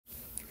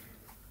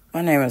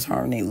My name is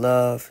Harmony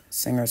Love,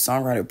 singer,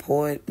 songwriter,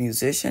 poet,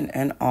 musician,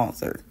 and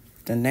author.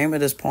 The name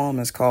of this poem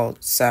is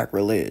called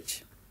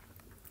Sacrilege.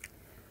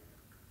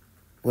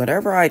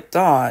 Whatever I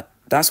thought,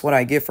 that's what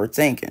I get for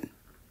thinking.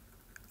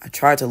 I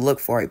try to look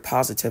for a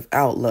positive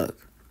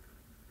outlook,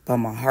 but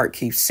my heart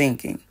keeps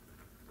sinking.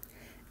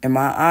 In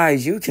my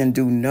eyes, you can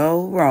do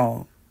no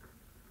wrong,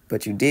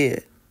 but you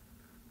did.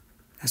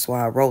 That's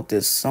why I wrote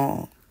this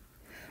song.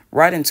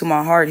 Right into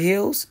my heart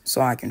heals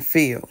so I can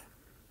feel.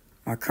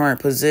 My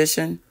current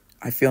position,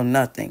 I feel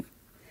nothing.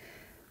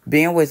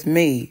 Being with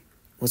me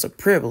was a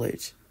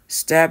privilege.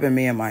 Stabbing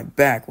me in my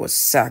back was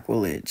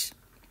sacrilege.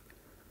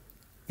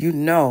 You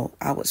know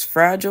I was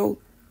fragile,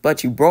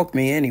 but you broke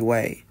me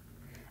anyway.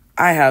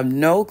 I have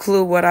no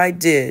clue what I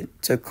did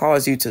to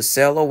cause you to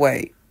sail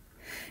away.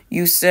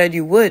 You said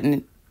you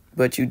wouldn't,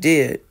 but you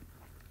did.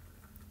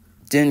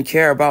 Didn't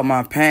care about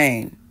my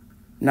pain,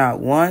 not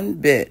one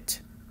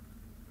bit.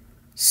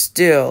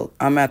 Still,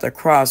 I'm at the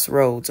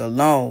crossroads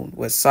alone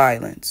with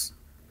silence,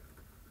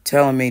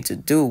 telling me to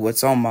do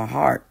what's on my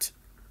heart.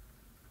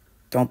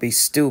 Don't be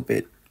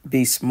stupid,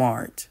 be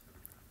smart.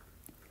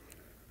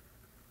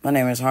 My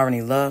name is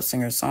Harmony Love,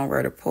 singer,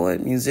 songwriter,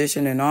 poet,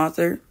 musician, and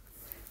author.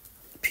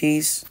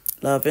 Peace,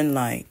 love, and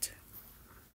light.